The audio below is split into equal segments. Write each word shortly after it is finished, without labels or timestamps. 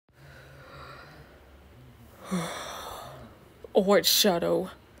Alright, Shadow.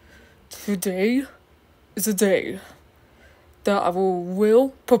 Today is a day that I will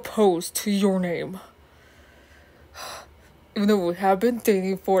propose to your name. Even though we have been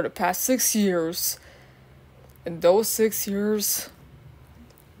dating for the past 6 years, and those 6 years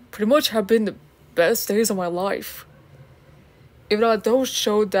pretty much have been the best days of my life. Even though I don't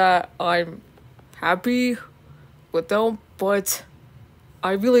show that I'm happy with them, but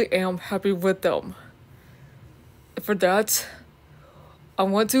I really am happy with them. And for that, I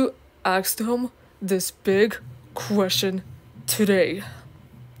want to ask them this big question today.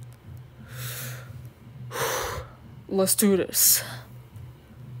 Let's do this.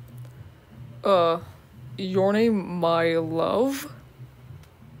 Your name, my love?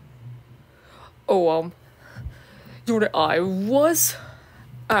 I was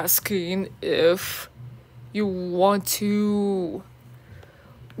asking if you want to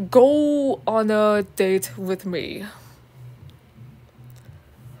go on a date with me.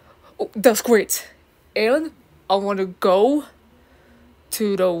 Oh, that's great. And I want to go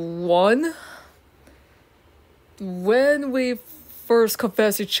to the one when we first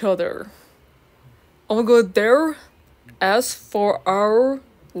confess each other. I want to go there as for our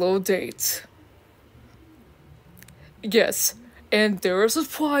little date. Yes, and there is a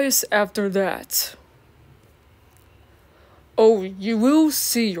surprise after that. Oh, you will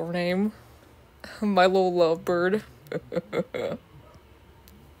see your name, my little lovebird.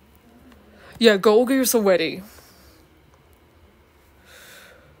 Yeah, go get yourself ready.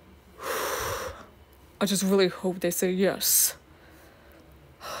 I just really hope they say yes.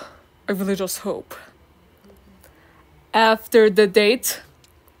 I really just hope. After the date.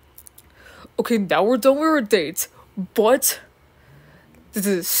 Okay, now we're done with our date, but this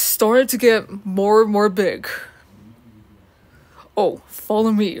is starting to get more and more big. Oh,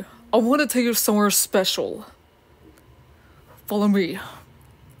 follow me. I want to take you somewhere special. Follow me.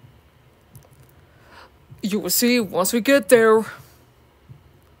 You will see once we get there.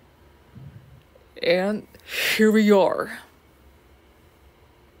 And here we are.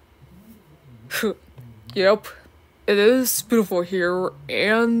 Yep, it is beautiful here,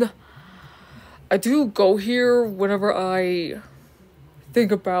 and I do go here whenever I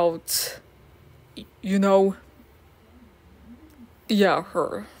think about,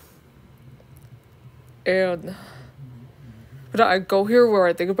 her. And but I go here where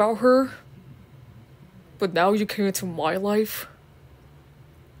I think about her. But now you came into my life,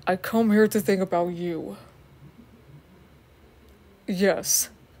 I come here to think about you. Yes.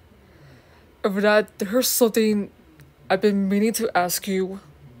 And for that, there's something I've been meaning to ask you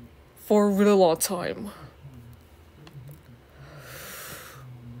for a really long time.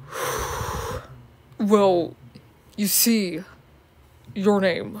 Well, you see, your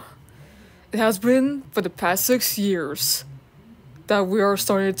name. It has been for the past 6 years that we are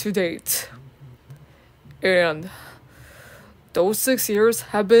starting to date. And those 6 years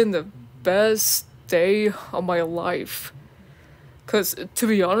have been the best day of my life. 'Cause to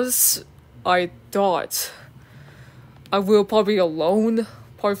be honest, I thought I will probably be alone,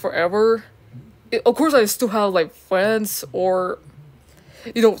 probably forever. Of course, I still have like friends or,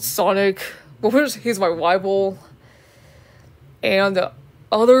 Sonic. But he's my rival. And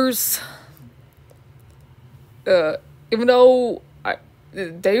others, even though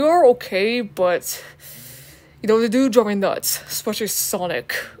they are okay, but they do drive me nuts, especially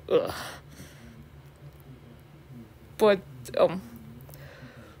Sonic. Ugh. But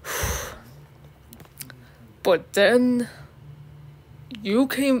then you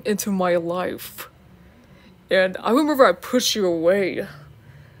came into my life, and I remember I pushed you away.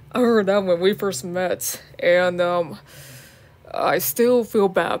 I remember that when we first met, and I still feel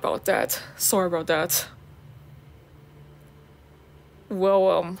bad about that. Sorry about that.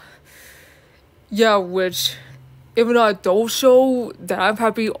 Well, yeah, which, even though I don't show that I'm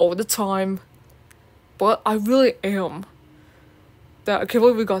happy all the time, but I really am. That I can't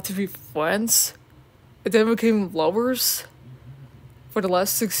believe we got to be friends, and then became lovers for the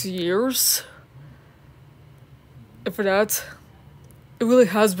last 6 years. And for that, it really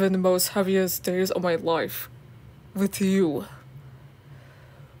has been the most happiest days of my life with you.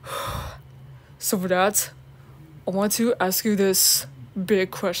 So for that, I want to ask you this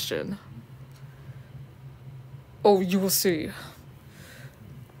big question. Oh, you will see.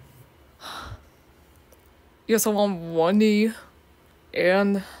 Yes, I'm on one knee,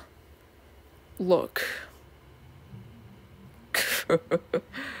 and look.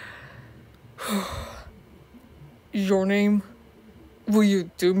 Your name? Will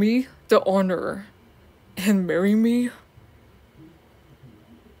you do me the honor and marry me?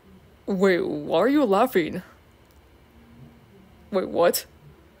 Wait, why are you laughing? Wait, what?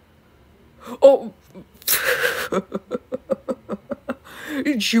 Oh,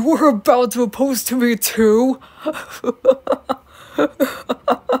 you were about to propose to me too?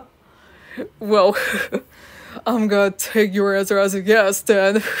 Well, I'm gonna take your answer as a yes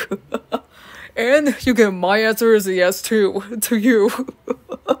then. And you get my answer as a yes too, to you.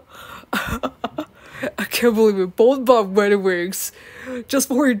 I can't believe we both bought wedding rings just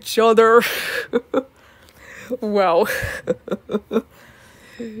for each other. Wow.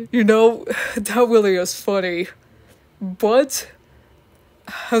 You know, that really is funny. But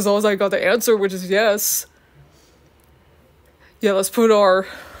as long as I got the answer, which is yes. Yeah, let's put our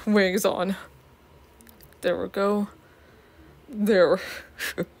wings on. There we go. There.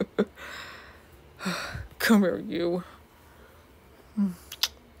 Come here, you.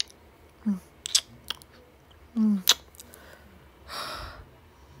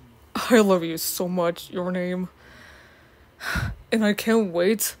 I love you so much, your name. And I can't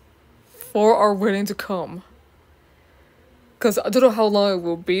wait for our wedding to come. Because I don't know how long it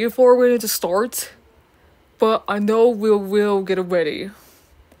will be for our wedding to start. But I know we will get it ready.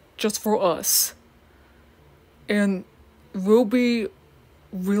 Just for us. And it will be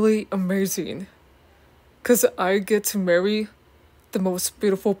really amazing. Because I get to marry the most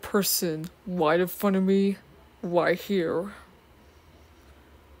beautiful person right in front of me, right here.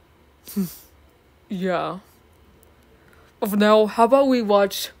 Yeah. But for now, how about we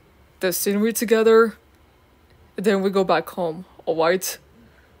watch the scenery together? And then we go back home, alright?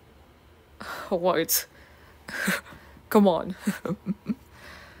 Alright. Come on.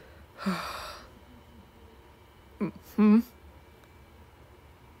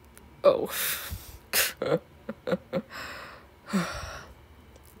 Oh.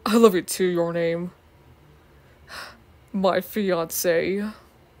 I love you too, your name. My fiancé.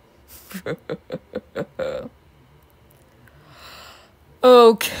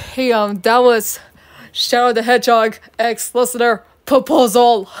 Okay, that was Shadow the Hedgehog X listener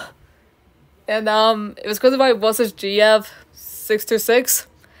proposal. And it was because of my RosasGF626.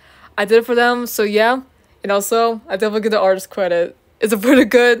 I did it for them, so yeah. And also, I definitely get the artist credit. It's a pretty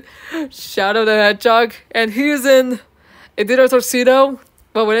good Shadow the Hedgehog. And he's in a dinner tuxedo,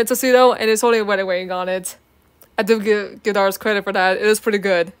 but with a tuxedo, and it's only a wedding ring on it. I do give the artist credit for that. It is pretty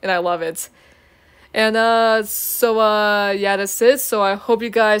good, and I love it. And yeah, that's it. So I hope you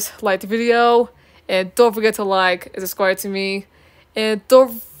guys liked the video. And don't forget to like and subscribe to me. And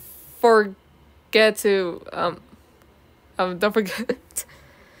don't forget to don't forget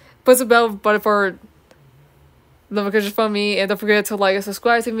put the bell button for notifications from me, and don't forget to like and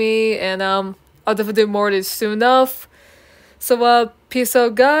subscribe to me, and I'll definitely do more of this soon enough. So peace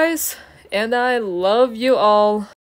out guys, and I love you all.